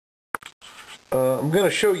I'm going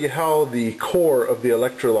to show you how the core of the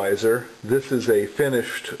electrolyzer, this is a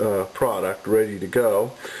finished product ready to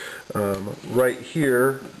go. Right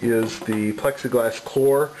here is the plexiglass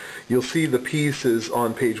core. You'll see the pieces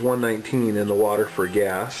on page 119 in the water for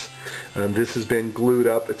gas. This has been glued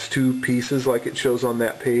up. It's two pieces like it shows on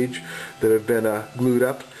that page that have been glued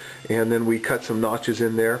up, and then we cut some notches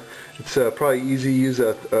in there. It's probably easy to use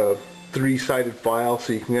a three-sided file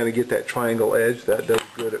so you can kind of get that triangle edge. That does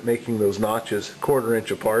good at making those notches 1/4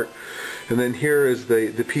 inch apart. And then here is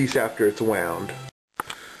the piece after it's wound.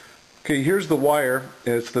 Okay, here's the wire.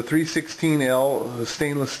 It's the 316L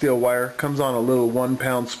stainless steel wire. Comes on a little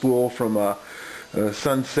 1-pound spool from a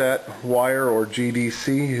Sunset wire or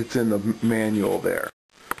GDC. It's in the manual there.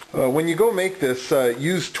 When you go make this,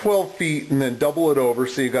 use 12 feet and then double it over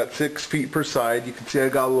so you got 6 feet per side. You can see I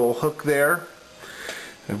got a little hook there.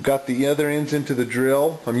 I've got the other ends into the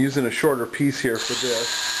drill. I'm using a shorter piece here for this.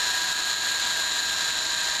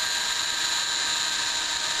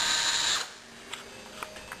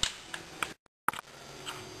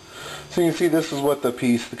 So you can see this is what the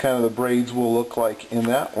piece, the kind of the braids will look like in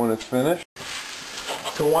that when it's finished.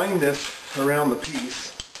 To wind this around the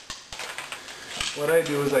piece, what I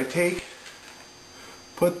do is I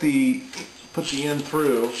put the end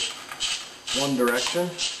through one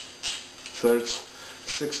direction, so it's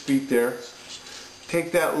 6 feet there.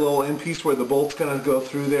 Take that little end piece where the bolt's going to go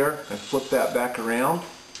through there and flip that back around.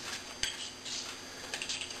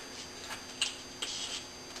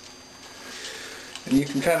 And you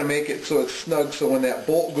can kind of make it so it's snug, so when that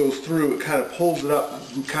bolt goes through, it kind of pulls it up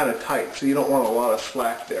kind of tight, so you don't want a lot of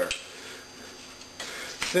slack there.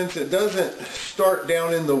 Since it doesn't start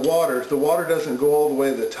down in the water doesn't go all the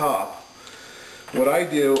way to the top, what I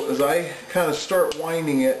do is I kind of start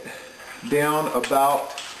winding it down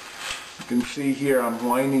about, you can see here I'm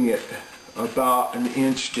winding it about 1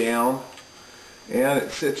 inch down, and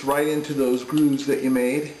it sits right into those grooves that you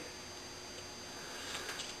made.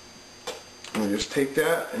 And just take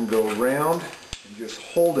that and go around and just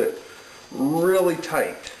hold it really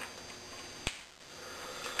tight.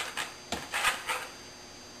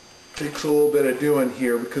 Takes a little bit of doing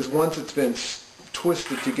here because once it's been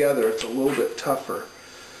twisted together, it's a little bit tougher.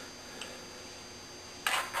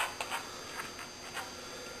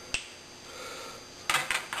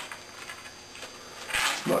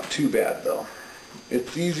 It's not too bad though.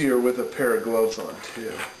 It's easier with a pair of gloves on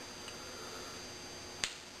too.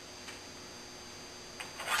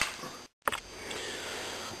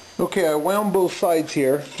 Okay, I wound both sides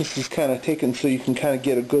here. This is kind of taken so you can kind of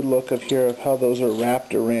get a good look of here of how those are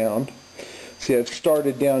wrapped around. See, I've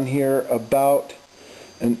started down here about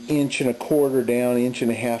 1.25 inches down, 1.5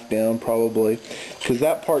 inches down probably, because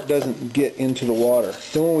that part doesn't get into the water.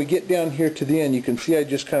 Then when we get down here to the end, you can see I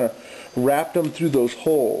just kind of wrapped them through those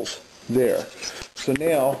holes there. So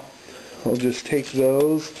now I'll just take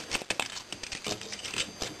those,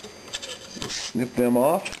 snip them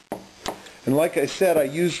off. And like I said, I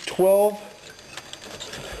used 12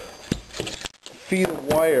 feet of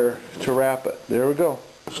wire to wrap it. There we go.